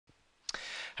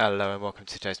Hello and welcome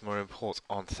to today's morning report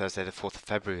on Thursday, the 4th of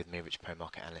February, with me, Rich Pro,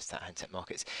 market analyst at Handset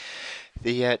Markets.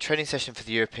 The trading session for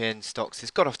the European stocks has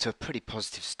got off to a pretty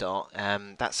positive start.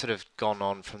 That's sort of gone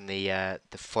on from the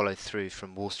follow through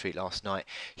from Wall Street last night.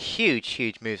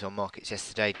 Huge moves on markets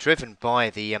yesterday, driven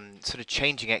by the sort of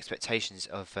changing expectations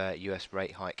of US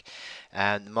rate hike.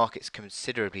 The market's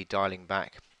considerably dialing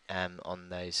back on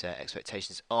those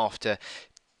expectations after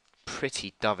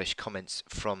pretty dovish comments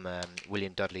from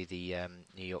William Dudley, the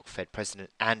New York Fed president,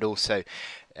 and also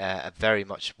a very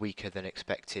much weaker than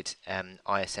expected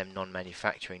ISM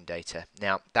non-manufacturing data.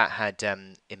 Now, that had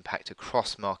impact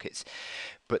across markets,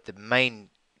 but the main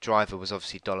driver was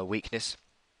obviously dollar weakness.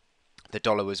 The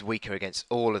dollar was weaker against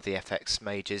all of the FX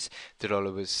majors. The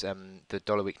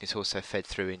dollar weakness also fed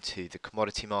through into the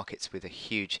commodity markets with a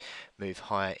huge move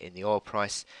higher in the oil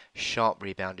price, sharp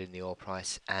rebound in the oil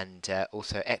price, and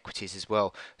also equities as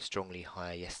well, strongly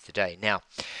higher yesterday. Now,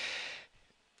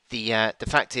 the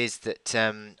fact is that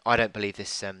I don't believe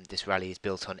this rally is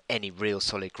built on any real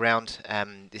solid ground.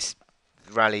 This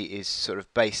rally is sort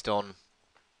of based on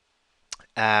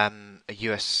a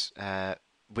US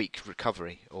weak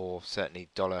recovery, or certainly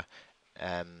dollar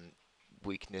um,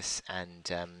 weakness, and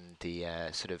the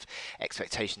sort of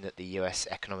expectation that the US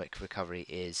economic recovery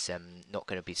is not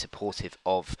going to be supportive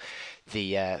of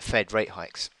the Fed rate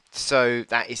hikes. So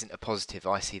that isn't a positive.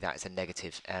 I see that as a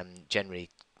negative, generally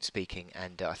speaking,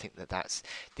 and I think that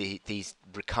these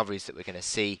recoveries that we're going to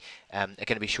see are going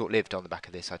to be short-lived on the back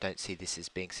of this. I don't see this as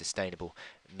being sustainable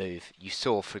move. You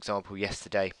saw, for example,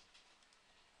 yesterday.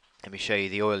 Let me show you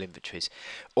the oil inventories.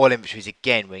 Oil inventories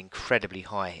again were incredibly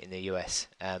high in the US.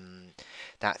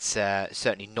 That's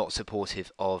certainly not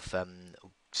supportive of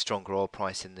stronger oil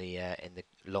price in the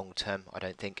long term, I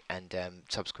don't think. And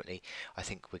subsequently, I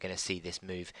think we're going to see this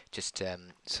move just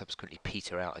subsequently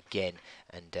peter out again,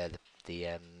 and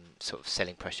the sort of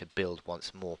selling pressure build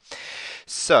once more.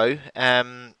 So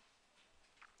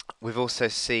we've also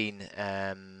seen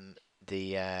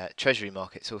the treasury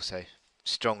markets also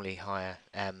strongly higher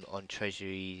on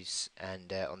treasuries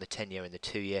and on the 10-year and the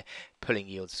 2-year, pulling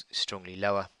yields strongly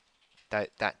lower.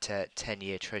 That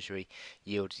 10-year treasury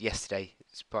yield yesterday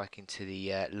spiking to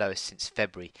the lowest since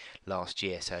February last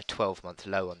year, so a 12-month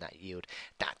low on that yield.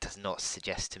 That does not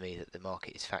suggest to me that the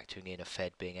market is factoring in a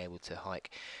Fed being able to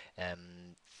hike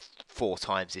 4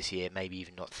 times this year, maybe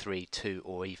even not 3, 2,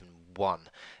 or even 1.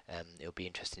 It'll be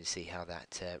interesting to see how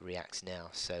that reacts now.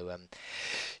 So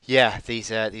yeah,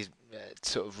 these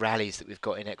sort of rallies that we've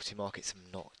got in equity markets,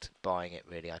 I'm not buying it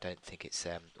really. I don't think it's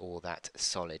all that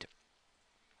solid.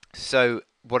 So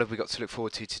what have we got to look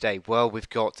forward to today? Well, we've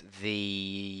got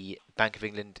the Bank of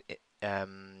England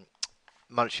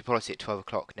monetary policy at 12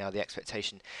 o'clock. Now, the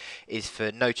expectation is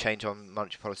for no change on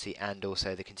monetary policy, and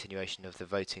also the continuation of the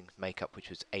voting makeup, which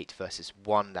was 8 versus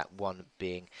 1, that one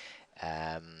being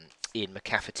Ian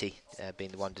McCafferty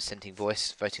being the one dissenting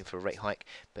voice, voting for a rate hike.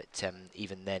 But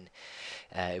even then,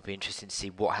 it'll be interesting to see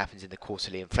what happens in the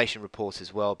quarterly inflation report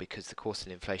as well, because the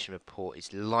quarterly inflation report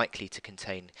is likely to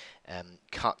contain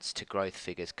cuts to growth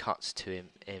figures, cuts to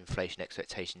inflation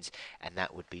expectations, and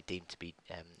that would be deemed to be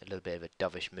a little bit of a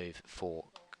dovish move for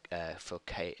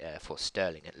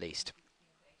sterling at least,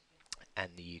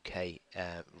 and the UK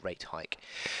rate hike.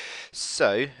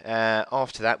 So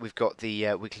after that, we've got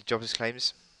the weekly jobless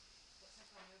claims.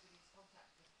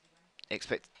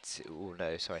 Weekly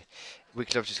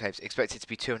jobless claims expected to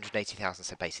be 280,000,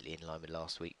 so basically in line with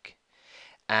last week.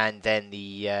 And then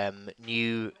the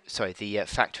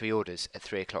factory orders at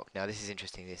 3 o'clock. Now this is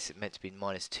interesting. This is meant to be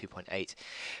minus 2.8,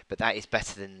 but that is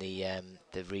better than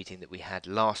the reading that we had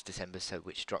last December, so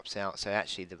which drops out. So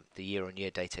actually, the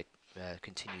year-on-year data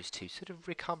continues to sort of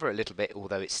recover a little bit,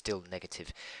 although it's still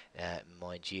negative,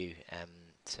 mind you.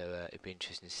 So it'd be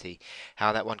interesting to see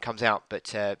how that one comes out. But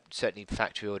certainly,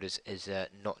 factory orders is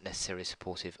not necessarily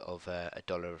supportive of a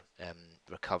dollar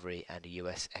recovery and a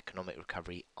US economic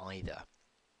recovery either.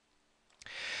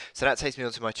 So that takes me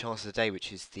on to my chart of the day,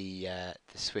 which is the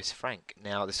Swiss franc.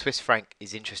 Now, the Swiss franc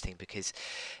is interesting because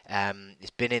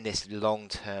it's been in this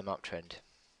long-term uptrend.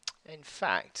 In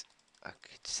fact, I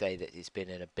could say that it's been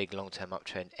in a big long-term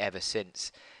uptrend ever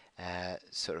since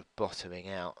sort of bottoming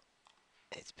out.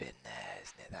 It's been there,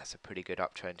 isn't it? That's a pretty good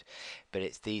uptrend, but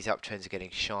these uptrends are getting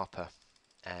sharper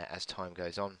as time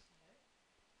goes on.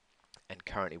 And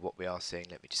currently what we are seeing,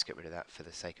 let me just get rid of that for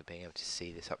the sake of being able to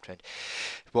see this uptrend.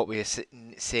 What we are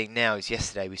seeing now is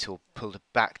yesterday we saw pulled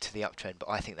back to the uptrend, but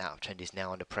I think that uptrend is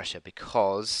now under pressure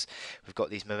because we've got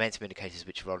these momentum indicators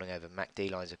which are rolling over. MACD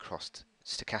lines are crossed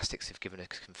stochastics have given a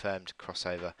confirmed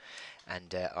crossover, and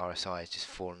RSI has just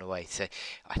fallen away. So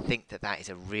I think that that is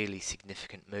a really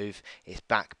significant move. It's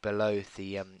back below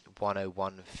the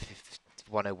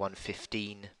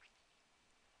 101.15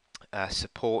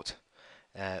 support,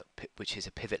 which is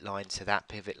a pivot line. So that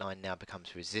pivot line now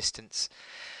becomes resistance.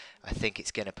 I think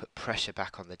it's going to put pressure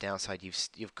back on the downside.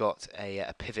 You've got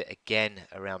a pivot again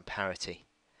around parity.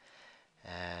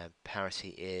 Parity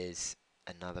is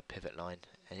another pivot line,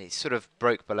 and it sort of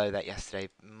broke below that yesterday.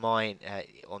 Mine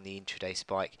on the intraday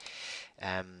spike,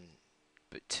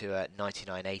 but to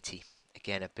 99.80.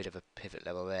 Again, a bit of a pivot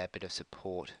level there, a bit of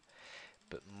support,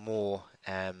 but more.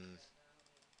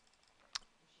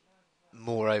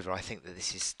 Moreover, I think that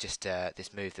this is just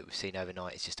this move that we've seen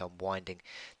overnight is just unwinding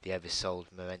the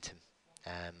oversold momentum.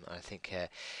 I think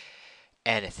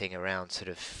anything around sort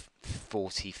of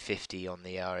 40, 50 on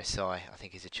the RSI, I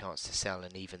think is a chance to sell.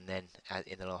 And even then,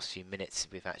 in the last few minutes,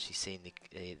 we've actually seen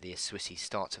the Swissy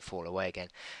start to fall away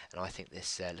again. And I think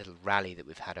this little rally that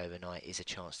we've had overnight is a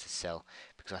chance to sell,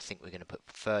 because I think we're going to put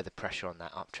further pressure on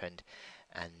that uptrend.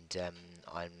 And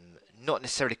I'm not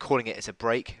necessarily calling it as a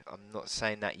break. I'm not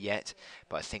saying that yet,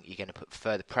 but I think you're going to put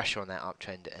further pressure on that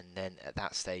uptrend, and then at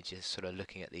that stage, you're sort of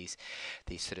looking at these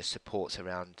sort of supports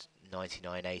around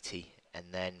 99.80,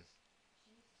 and then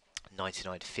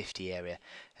 99.50 area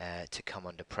to come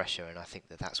under pressure. And I think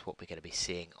that that's what we're going to be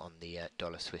seeing on the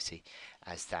dollar Swissy,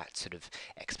 as that sort of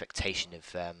expectation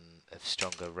of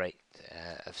stronger rate,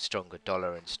 of stronger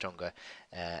dollar and stronger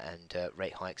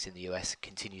rate hikes in the US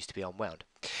continues to be unwound.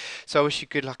 So I wish you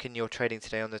good luck in your trading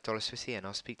today on the dollar Swissy, and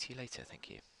I'll speak to you later. Thank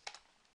you.